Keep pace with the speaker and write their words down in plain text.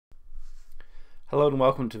Hello and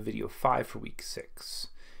welcome to video 5 for week 6.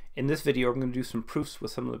 In this video I'm going to do some proofs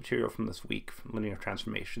with some of the material from this week from linear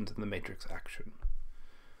transformations and the matrix action.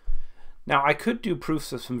 Now I could do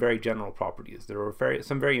proofs of some very general properties. There were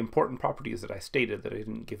some very important properties that I stated that I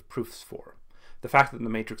didn't give proofs for. The fact that the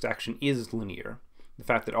matrix action is linear, the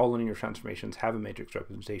fact that all linear transformations have a matrix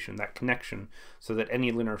representation, that connection so that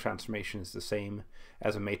any linear transformation is the same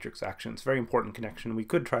as a matrix action. It's a very important connection. We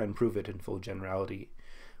could try and prove it in full generality.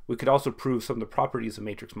 We could also prove some of the properties of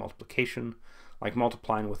matrix multiplication, like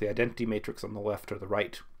multiplying with the identity matrix on the left or the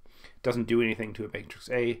right. It doesn't do anything to a matrix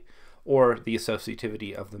A, or the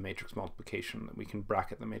associativity of the matrix multiplication, that we can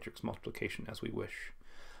bracket the matrix multiplication as we wish.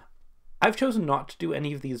 I've chosen not to do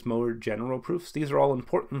any of these more general proofs. These are all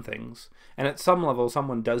important things, and at some level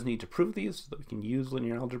someone does need to prove these so that we can use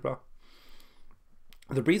linear algebra.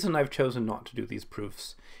 The reason I've chosen not to do these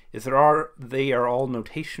proofs is they are all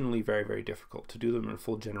notationally very, very difficult. To do them in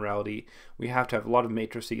full generality, we have to have a lot of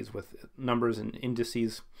matrices with numbers and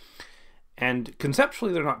indices, and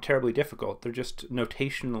conceptually they're not terribly difficult, they're just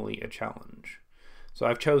notationally a challenge. So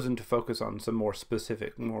I've chosen to focus on some more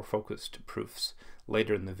specific, more focused proofs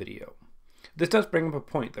later in the video. This does bring up a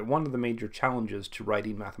point that one of the major challenges to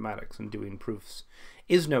writing mathematics and doing proofs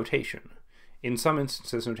is notation. In some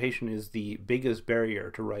instances, notation is the biggest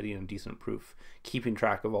barrier to writing a decent proof, keeping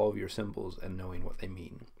track of all of your symbols and knowing what they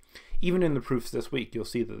mean. Even in the proofs this week, you'll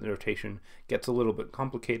see that the notation gets a little bit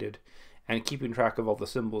complicated, and keeping track of all the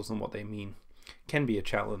symbols and what they mean can be a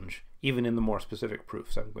challenge, even in the more specific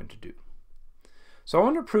proofs I'm going to do. So I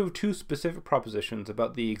want to prove two specific propositions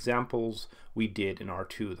about the examples we did in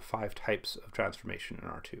R2, the 5 types of transformation in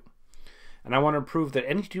R2. And I want to prove that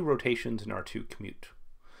any two rotations in R2 commute.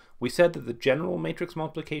 We said that the general matrix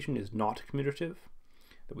multiplication is not commutative,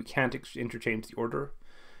 that we can't interchange the order.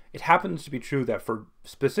 It happens to be true that for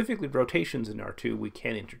specifically rotations in R2, we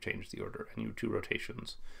can interchange the order. Any two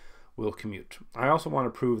rotations will commute. I also want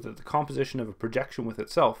to prove that the composition of a projection with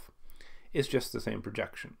itself is just the same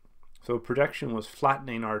projection. So a projection was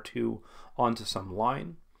flattening R2 onto some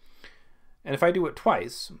line. And if I do it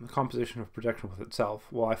twice, the composition of projection with itself,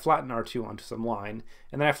 well, I flatten R2 onto some line,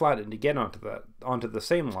 and then I flatten it again onto the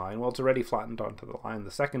same line. Well, it's already flattened onto the line. The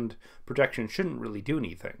second projection shouldn't really do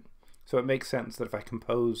anything. So it makes sense that if I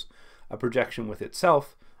compose a projection with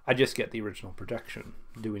itself, I just get the original projection.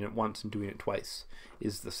 Doing it once and doing it twice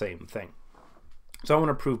is the same thing. So I want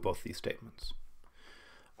to prove both these statements.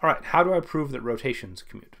 All right, how do I prove that rotations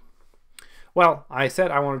commute? Well, I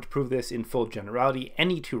said I wanted to prove this in full generality.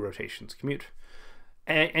 Any two rotations commute.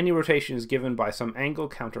 Any rotation is given by some angle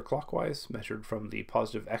counterclockwise, measured from the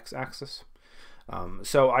positive x-axis.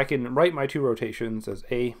 So I can write my two rotations as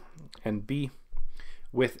A and B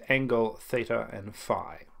with angle theta and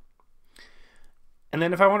phi. And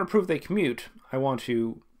then if I want to prove they commute, I want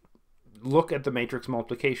to look at the matrix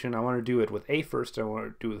multiplication. I want to do it with A first, I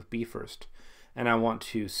want to do it with B first, and I want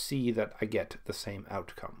to see that I get the same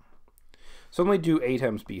outcome. So I'm going to do A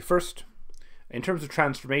times B first. In terms of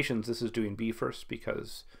transformations, this is doing B first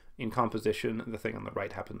because in composition, the thing on the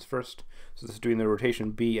right happens first. So this is doing the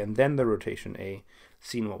rotation B and then the rotation A,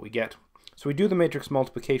 seeing what we get. So we do the matrix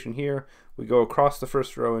multiplication here. We go across the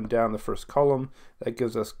first row and down the first column. That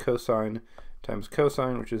gives us cosine times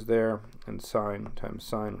cosine, which is there, and sine times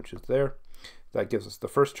sine, which is there. That gives us the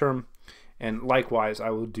first term. And likewise, I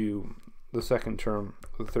will do the second term,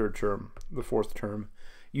 the third term, the fourth term,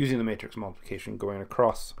 using the matrix multiplication, going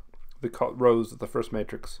across the rows of the first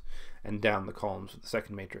matrix and down the columns of the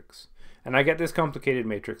second matrix. And I get this complicated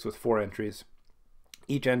matrix with 4 entries.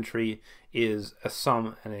 Each entry is a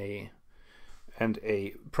sum and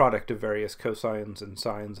a product of various cosines and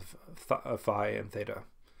sines of phi and theta.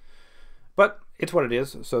 But it's what it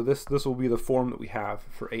is, so this will be the form that we have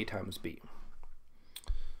for A times B.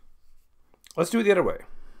 Let's do it the other way.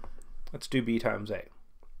 Let's do B times A.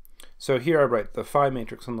 So here I write the phi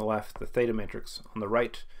matrix on the left, the theta matrix on the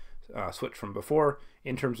right, switch from before.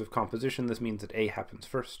 In terms of composition, this means that A happens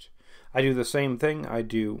first. I do the same thing. I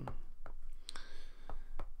do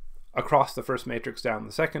across the first matrix down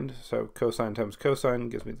the second. So cosine times cosine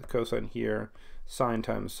gives me the cosine here. Sine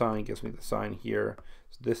times sine gives me the sine here.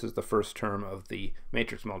 So this is the first term of the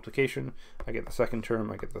matrix multiplication. I get the second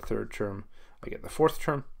term, I get the third term, I get the fourth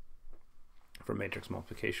term for matrix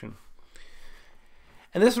multiplication.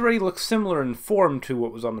 And this already looks similar in form to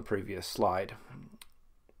what was on the previous slide.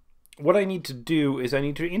 What I need to do is I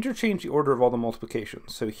need to interchange the order of all the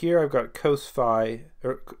multiplications. So here I've got cos phi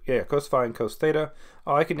and cos theta.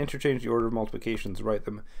 I can interchange the order of multiplications, write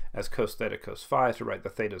them as cos theta, cos phi, to write the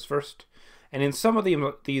thetas first. And in some of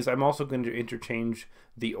these, I'm also going to interchange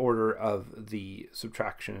the order of the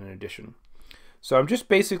subtraction and addition. So I'm just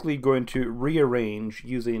basically going to rearrange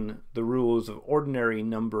using the rules of ordinary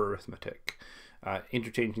number arithmetic,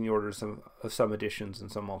 interchanging the orders of some additions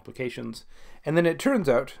and some multiplications. And then it turns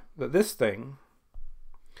out that this thing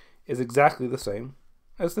is exactly the same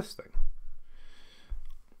as this thing.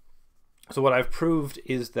 So what I've proved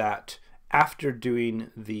is that after doing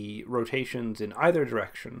the rotations in either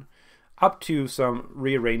direction, up to some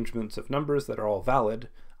rearrangements of numbers that are all valid,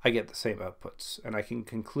 I get the same outputs, and I can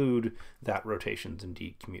conclude that rotations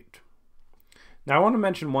indeed commute. Now I want to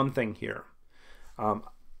mention one thing here.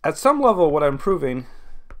 At some level, what I'm proving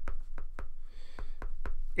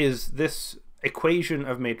is this equation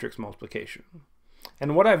of matrix multiplication.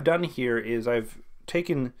 And what I've done here is I've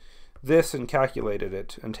taken this and calculated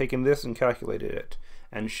it, and taken this and calculated it,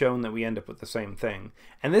 and shown that we end up with the same thing.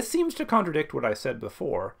 And this seems to contradict what I said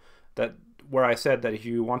before, where I said that if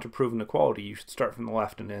you want to prove an equality, you should start from the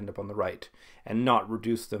left and end up on the right, and not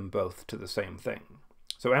reduce them both to the same thing.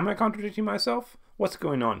 So am I contradicting myself? What's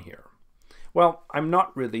going on here? Well, I'm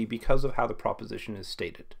not really, because of how the proposition is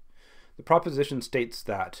stated. The proposition states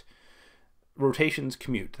that rotations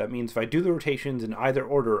commute. That means if I do the rotations in either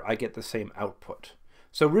order, I get the same output.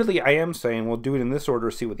 So really I am saying, well, do it in this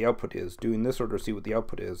order, see what the output is, do in this order, see what the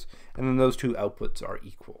output is, and then those two outputs are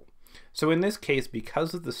equal. So in this case,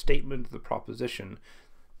 because of the statement of the proposition,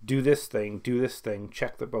 do this thing,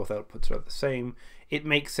 check that both outputs are the same, it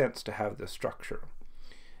makes sense to have this structure.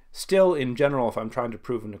 Still, in general, if I'm trying to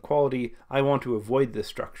prove an equality, I want to avoid this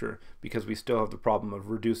structure because we still have the problem of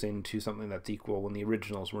reducing to something that's equal when the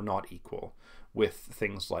originals were not equal, with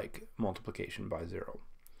things like multiplication by 0.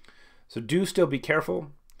 So do still be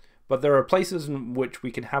careful, but there are places in which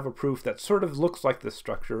we can have a proof that sort of looks like this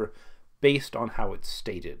structure based on how it's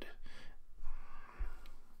stated.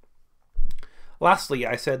 Lastly,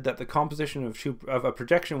 I said that the composition of a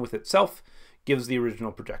projection with itself gives the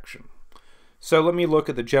original projection. So let me look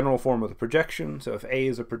at the general form of the projection. So if A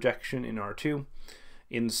is a projection in R2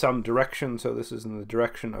 in some direction, so this is in the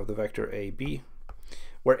direction of the vector AB,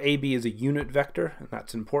 where AB is a unit vector, and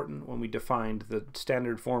that's important. When we defined the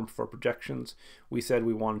standard form for projections, we said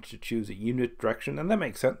we wanted to choose a unit direction, and that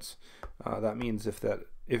makes sense. That means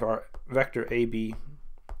if our vector AB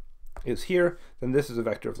is here, then this is a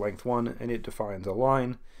vector of length 1, and it defines a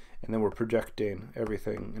line, and then we're projecting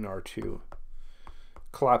everything in R2,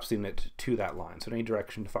 collapsing it to that line. So any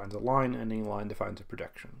direction defines a line, and any line defines a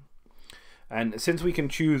projection. And since we can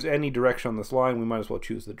choose any direction on this line, we might as well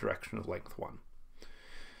choose the direction of length 1.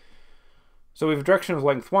 So we have a direction of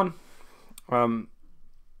length 1.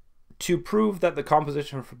 To prove that the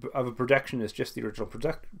composition of a projection is just the original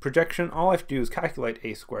projection, all I have to do is calculate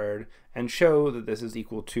A squared and show that this is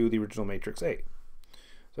equal to the original matrix A.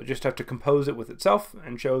 So I just have to compose it with itself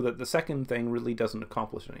and show that the second thing really doesn't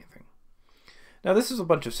accomplish anything. Now this is a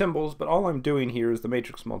bunch of symbols, but all I'm doing here is the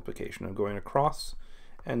matrix multiplication. I'm going across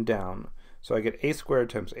and down. So I get A squared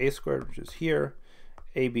times A squared, which is here,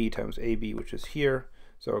 AB times AB, which is here.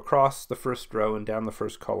 So across the first row and down the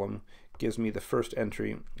first column gives me the first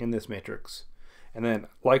entry in this matrix. And then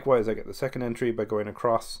likewise I get the second entry by going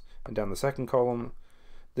across and down the second column,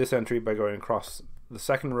 this entry by going across the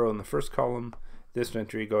second row in the first column, this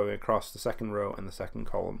entry going across the second row and the second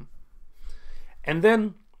column. And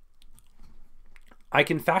then I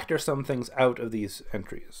can factor some things out of these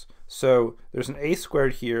entries. So there's an A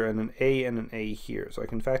squared here and an A here, so I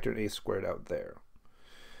can factor an A squared out there.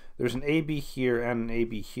 There's an AB here and an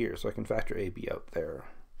AB here, so I can factor AB out there.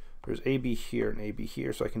 There's AB here and AB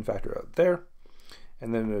here, so I can factor out there.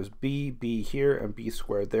 And then there's B here, and B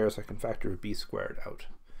squared there, so I can factor B squared out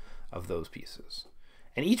of those pieces.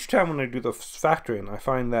 And each time when I do the factoring, I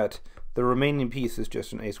find that the remaining piece is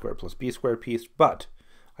just an A squared plus B squared piece, but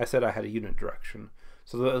I said I had a unit direction.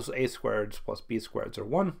 So those A squareds plus B squareds are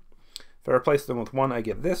 1. If I replace them with 1, I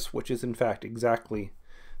get this, which is in fact exactly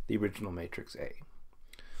the original matrix A.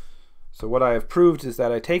 So what I have proved is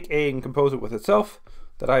that I take A and compose it with itself,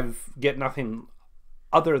 that I get nothing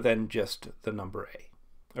other than just the number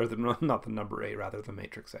A, or not the number A, rather the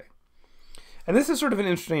matrix A. And this is sort of an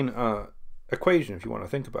interesting equation if you want to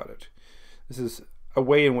think about it. This is a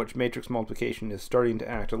way in which matrix multiplication is starting to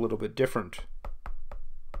act a little bit different.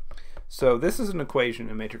 So this is an equation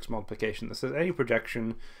in matrix multiplication that says any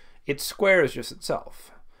projection, its square is just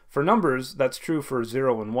itself. For numbers, that's true for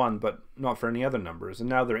 0 and 1, but not for any other numbers. And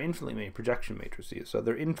now there are infinitely many projection matrices. So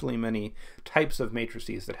there are infinitely many types of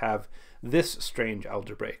matrices that have this strange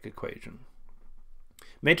algebraic equation.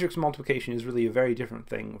 Matrix multiplication is really a very different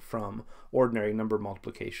thing from ordinary number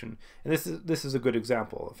multiplication. And this is a good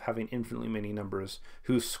example of having infinitely many numbers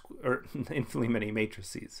infinitely many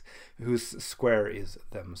matrices whose square is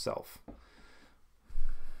themselves.